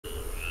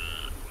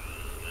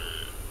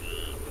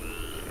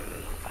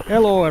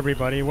Hello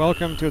everybody,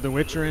 welcome to The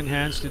Witcher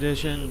Enhanced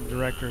Edition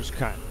Director's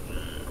Cut.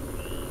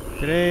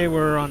 Today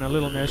we're on a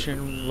little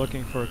mission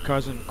looking for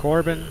Cousin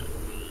Corbin.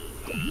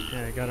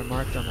 And I got it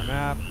marked on the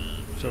map.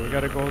 So we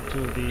got to go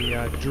to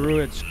the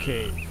Druid's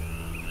Cave.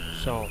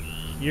 So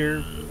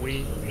here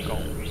we go.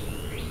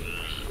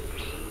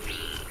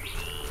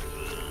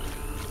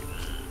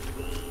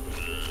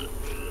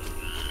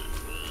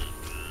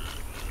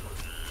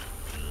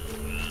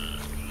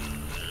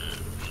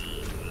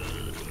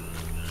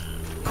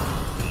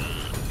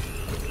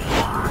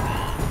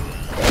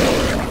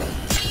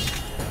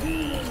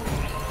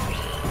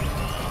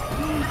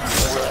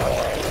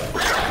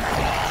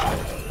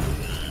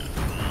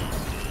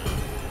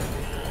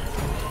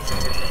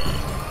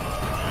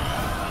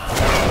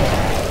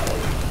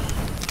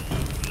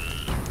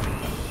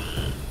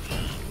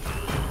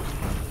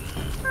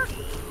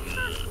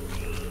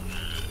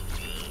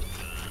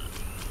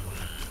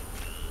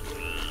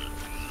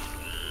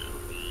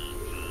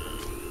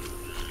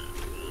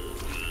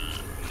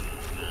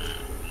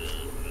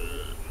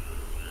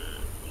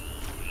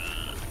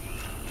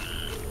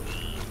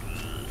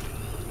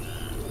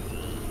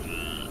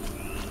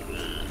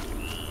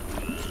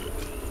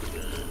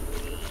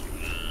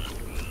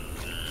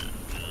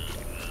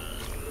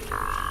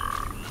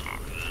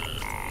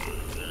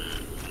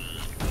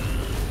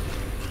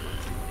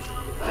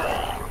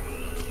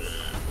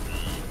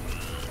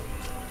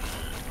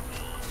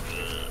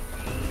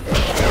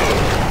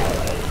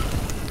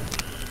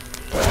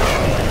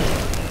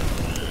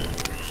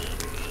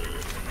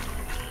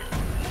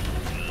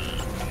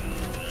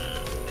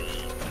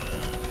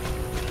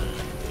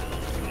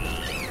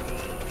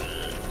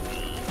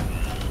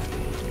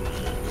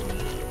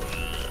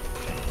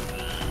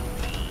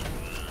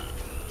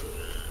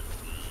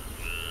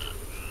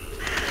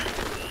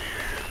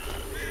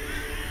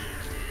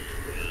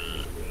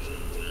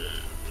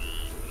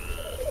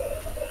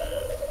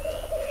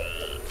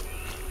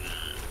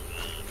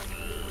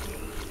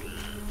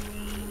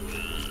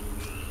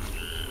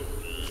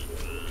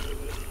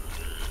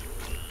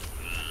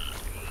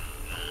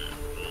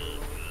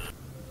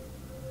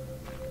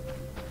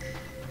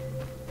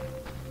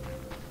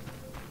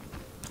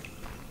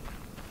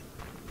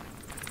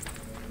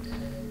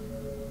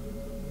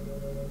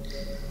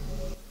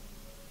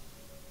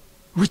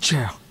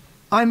 Witcher,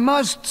 I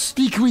must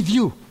speak with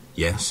you.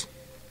 Yes?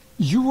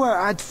 You were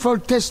at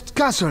Foltest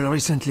Castle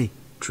recently.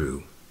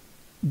 True.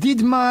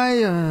 Did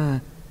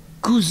my,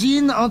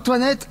 cousine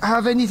Antoinette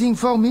have anything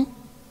for me?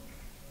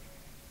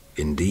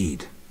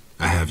 Indeed.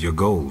 I have your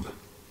gold.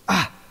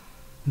 Ah,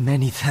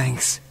 many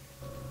thanks.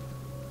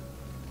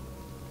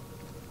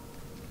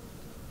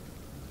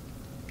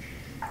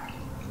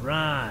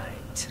 Right.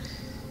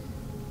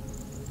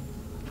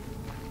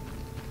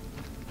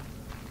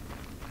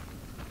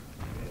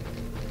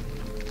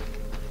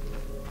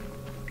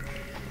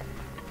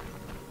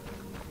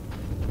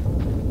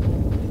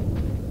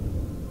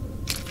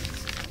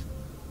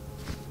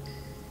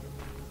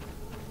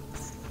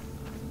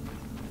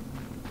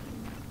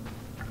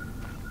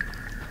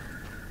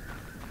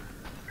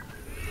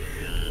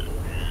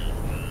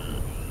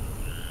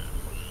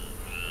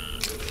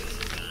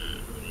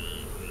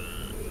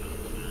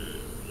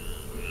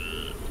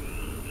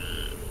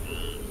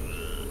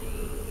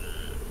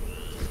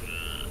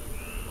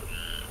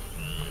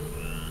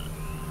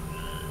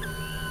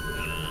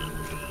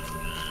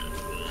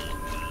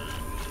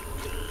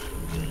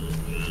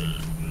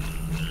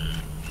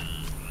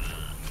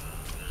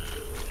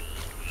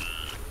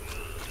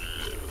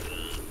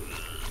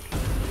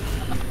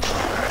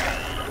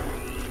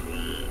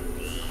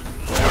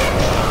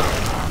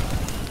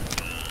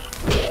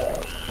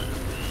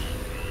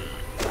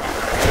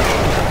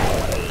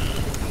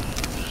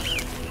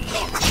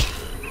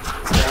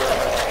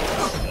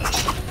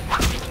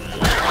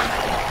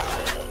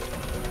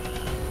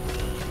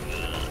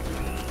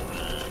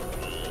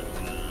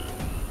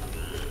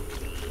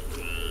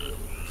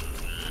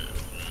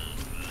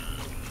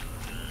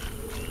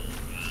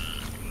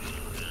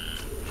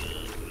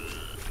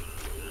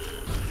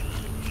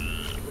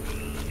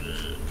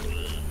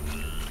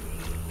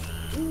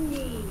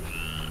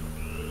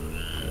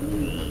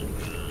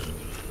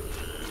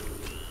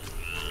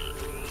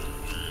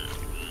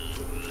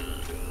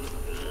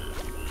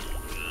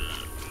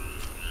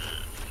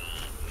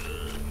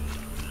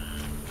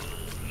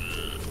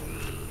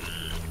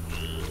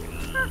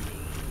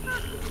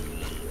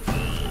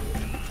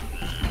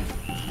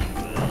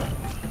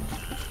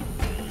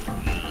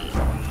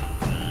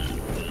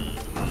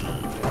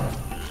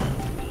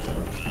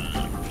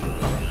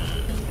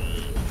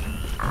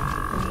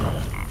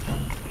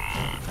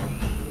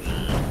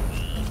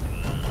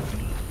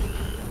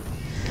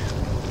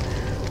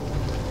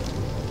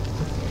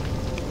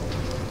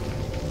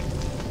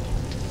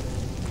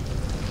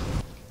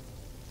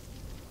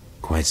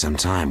 Quite some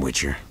time,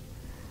 Witcher.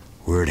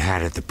 Word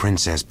had it the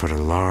princess put a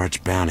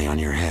large bounty on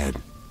your head.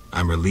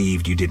 I'm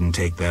relieved you didn't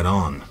take that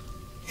on.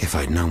 If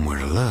I'd known where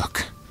to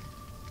look.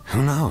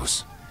 Who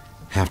knows?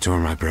 Have to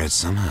earn my bread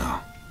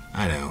somehow.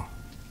 I know.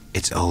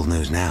 It's old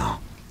news now.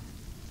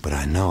 but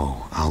I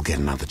know I'll get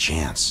another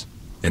chance.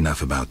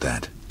 Enough about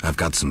that. I've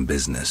got some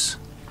business.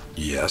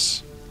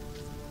 Yes?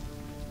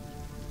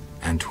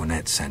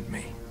 Antoinette sent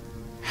me.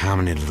 How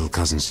many little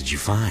cousins did you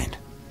find?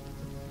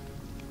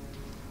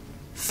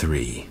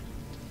 3.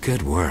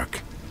 Good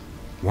work.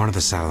 One of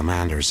the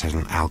salamanders had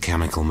an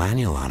alchemical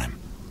manual on him.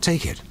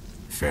 Take it.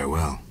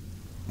 Farewell.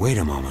 Wait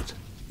a moment.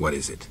 What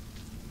is it?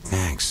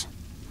 Thanks.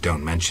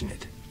 Don't mention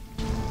it.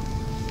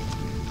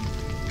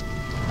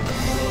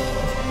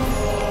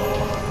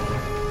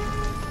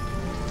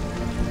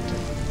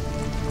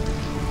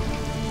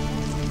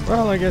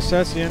 Well, I guess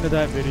that's the end of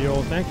that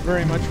video. Thank you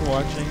very much for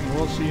watching, and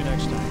we'll see you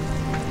next time.